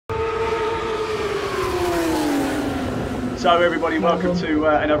So everybody, No welcome problem. to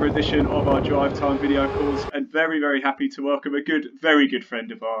another edition of our Drive Time video calls, and very happy to welcome a very good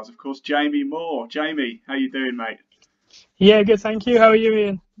friend of ours, of course, Jamie Moore. Jamie, how you doing, mate? Yeah, good, thank you. How are you,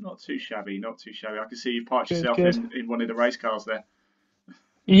 Ian? Not too shabby, not too shabby. I can see you parked Good, yourself good. in one of the race cars there.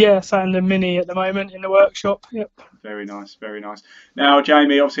 Yeah, sat in the Mini at the moment in the workshop. Yep. Very nice, very nice. Now,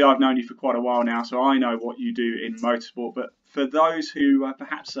 Jamie, obviously I've known you for quite a while now, so I know what you do in motorsport, but for those who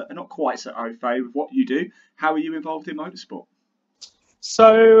perhaps are not quite so au fait with what you do, how are you involved in motorsport?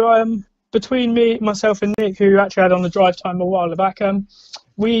 So between myself and Nick, who actually had on the drive time a while back,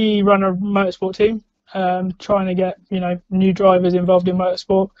 we run a motorsport team, trying to get new drivers involved in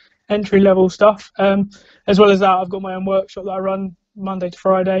motorsport, entry level stuff. As well as that, I've got my own workshop that I run Monday to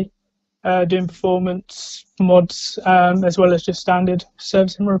Friday, doing performance mods, as well as just standard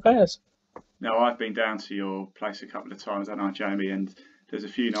service and repairs. Now, I've been down to your place a couple of times, haven't I, Jamie? And there's a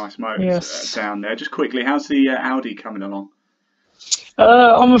few nice motors Yes. down there. Just quickly, how's the Audi coming along?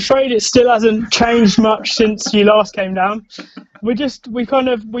 I'm afraid it still hasn't changed much since you last came down. We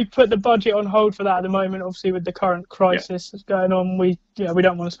put the budget on hold for that at the moment. Obviously, with the current crisis that's going on, we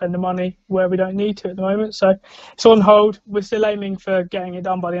don't want to spend the money where we don't need to at the moment. So it's on hold. We're still aiming for getting it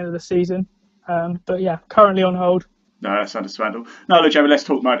done by the end of the season. But yeah, currently on hold. No, that's understandable. No, look, Jamie, let's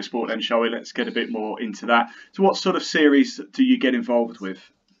talk motorsport then, shall we? Let's get a bit more into that. So what sort of series do you get involved with?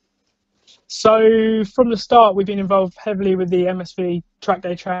 So from the start, we've been involved heavily with the MSV Track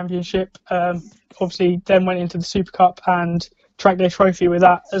Day Championship. Obviously, then went into the Super Cup and Track Day Trophy with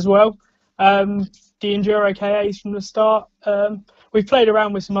that as well. The Enduro KAs from the start. We've played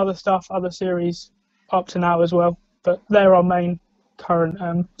around with some other stuff, other series up to now as well. But they're our main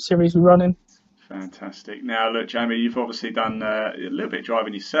current series we run in. Fantastic. Now, look, Jamie, you've obviously done a little bit of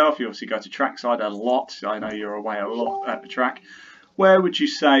driving yourself. You obviously go to trackside a lot. I know you're away a lot at the track. Where would you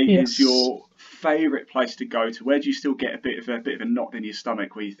say is your favourite place to go to? Where do you still get a bit of a knot in your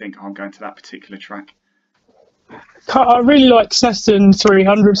stomach where you think, oh, I'm going to that particular track? I really like Snetterton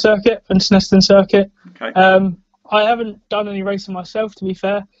 300 circuit and Snetterton circuit. Okay. I haven't done any racing myself, to be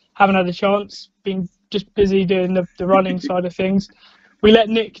fair. Haven't had a chance. Been just busy doing the running side of things. We let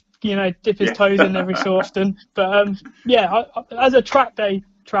Nick, dip his toes in every so often. But as a track day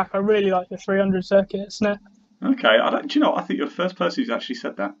track, I really like the 300 circuit at Snet. Okay, do you know what? I think you're the first person who's actually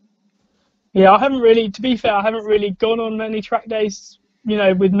said that. Yeah, to be fair, I haven't really gone on many track days,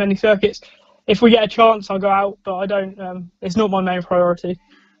 with many circuits. If we get a chance, I'll go out, but I don't, it's not my main priority.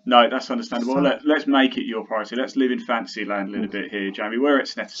 No, that's understandable. So, let's make it your priority. Let's live in fantasy land a little bit here, Jamie. We're at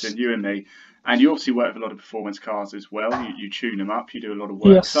Snetterton, you and me, and you obviously work with a lot of performance cars as well. You tune them up, you do a lot of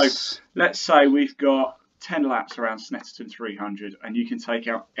work. Yes. So let's say we've got 10 laps around Snetterton 300, and you can take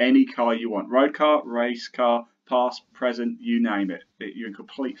out any car you want. Road car, race car, past, present, you name it. You're in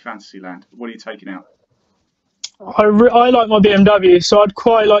complete fantasy land. What are you taking out? I like my BMW, so I'd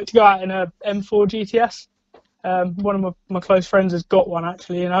quite like to go out in a M4 GTS. One of my close friends has got one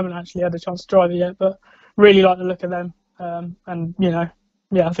actually, and I haven't actually had a chance to drive it yet, but really like the look of them. And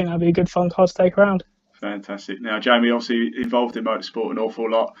I think that'd be a good fun car to take around. Fantastic. Now, Jamie, obviously involved in motorsport an awful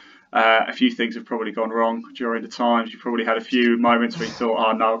lot. A few things have probably gone wrong during the times. You probably had a few moments where you thought,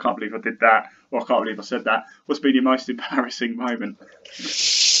 oh no, I can't believe I did that, or I can't believe I said that. What's been your most embarrassing moment?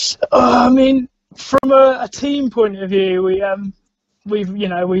 I mean, from a team point of view, we've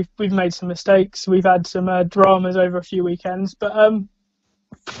made some mistakes. We've had some dramas over a few weekends, but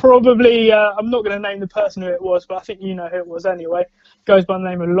probably I'm not going to name the person who it was, but I think you know who it was anyway. Goes by the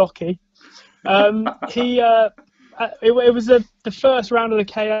name of Lockie. It was the first round of the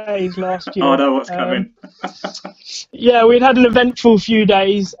KAs last year. Oh, I know what's coming. Yeah, we'd had an eventful few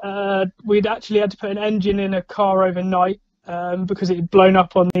days. We'd actually had to put an engine in a car overnight because it had blown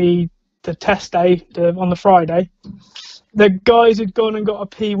up on the test day on the Friday. The guys had gone and got a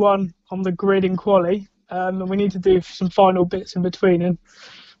P1 on the grid in quali, and we need to do some final bits in between. And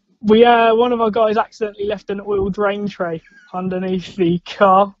one of our guys accidentally left an oil drain tray underneath the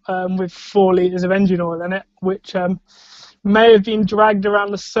car with 4 litres of engine oil in it, which may have been dragged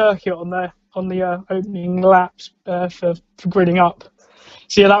around the circuit on the opening laps for gridding up.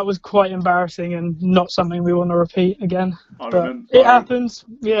 So yeah, that was quite embarrassing and not something we want to repeat again. It happens,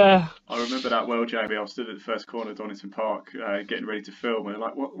 yeah. I remember that well, Jamie. I stood at the first corner of Donington Park getting ready to film, and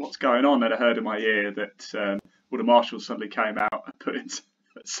like, what's going on? And I heard in my ear that the marshals suddenly came out and put in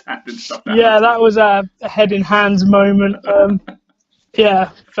sand and stuff. Yeah, that was a head in hands moment. Yeah,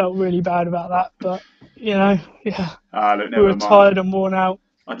 felt really bad about that, but yeah. Look, we were tired and worn out.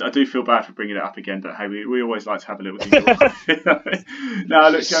 I do feel bad for bringing it up again, but hey, we always like to have a little giggle. Now,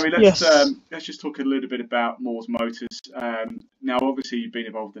 look, Jamie, let's just talk a little bit about Moore's Motors. Now, obviously, you've been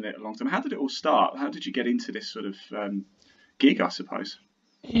involved in it a long time. How did it all start? How did you get into this sort of gig, I suppose.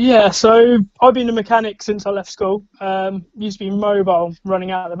 Yeah, so I've been a mechanic since I left school. Used to be mobile, running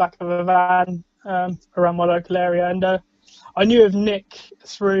out the back of a van around my local area, and I knew of Nick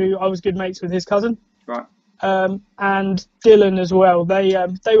through I was good mates with his cousin, Right. and Dylan as well. They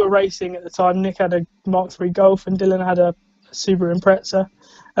were racing at the time. Nick had a Mark III Golf, and Dylan had a Subaru Impreza.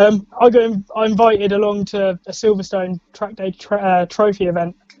 I invited along to a Silverstone track day trophy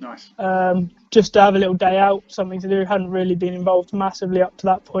event. Nice. Just to have a little day out, something to do. Hadn't really been involved massively up to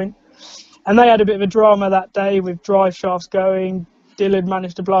that point. And they had a bit of a drama that day with drive shafts going. Dylan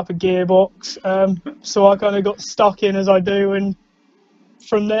managed to blow up a gearbox. So I kind of got stuck in as I do. And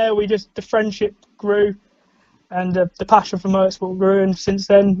from there, the friendship grew and the passion for motorsport grew. And since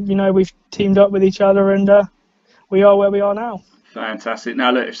then, we've teamed up with each other and we are where we are now. Fantastic.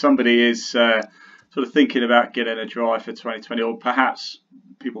 Now, look, if somebody is sort of thinking about getting a drive for 2020, or perhaps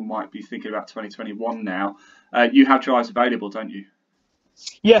people might be thinking about 2021 now, you have drives available, don't you?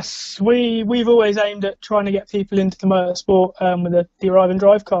 Yes, we've always aimed at trying to get people into the motorsport with the Arrive and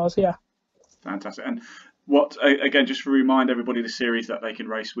Drive cars, yeah. Fantastic. And what, again, just to remind everybody the series that they can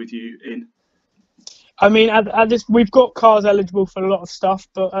race with you in? I mean, at this, we've got cars eligible for a lot of stuff,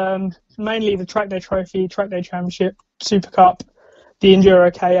 but mainly the Track Day Trophy, Track Day Championship, Super Cup, the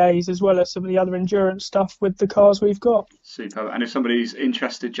Enduro KAs, as well as some of the other endurance stuff with the cars we've got. Super. And if somebody's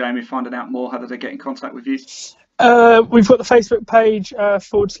interested, Jamie, finding out more, how do they get in contact with you? We've got the Facebook page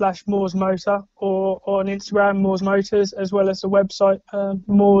 /Moores Motor, or on Instagram Moores Motors, as well as the website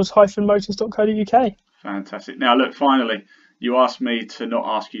moores-motors.co.uk. Fantastic. Now, look, finally, you asked me to not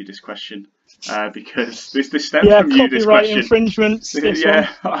ask you this question because this stems from you. This question. Copyright infringements.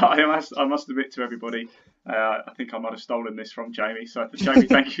 I must admit to everybody, I think I might have stolen this from Jamie. So, Jamie,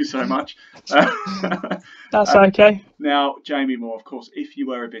 thank you so much. That's okay. Now, Jamie Moore, of course, if you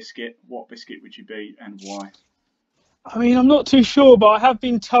were a biscuit, what biscuit would you be and why? I mean, I'm not too sure, but I have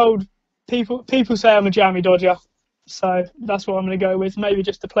been told people say I'm a jammy dodger, so that's what I'm going to go with. Maybe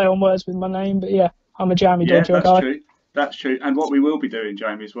just to play on words with my name, but yeah, I'm a jammy dodger that's guy. True. That's true. And what we will be doing,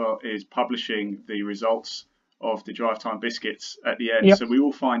 Jamie, as well, is publishing the results of the Drive Time biscuits at the end. Yep. So we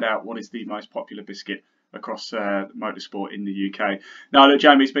will find out what is the most popular biscuit across motorsport in the UK. Now, look,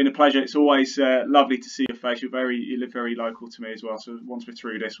 Jamie, it's been a pleasure. It's always lovely to see your face. You live very local to me as well. So once we're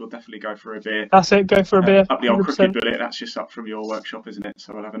through this, we'll definitely go for a beer. That's it. Go for a beer. Up the old 100%. Crooked Bullet. That's just up from your workshop, isn't it?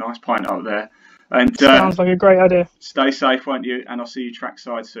 So we'll have a nice pint up there. And sounds like a great idea. Stay safe, won't you? And I'll see you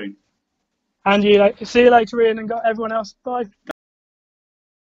trackside soon. And you, see you later, Ian, and got everyone else. Bye.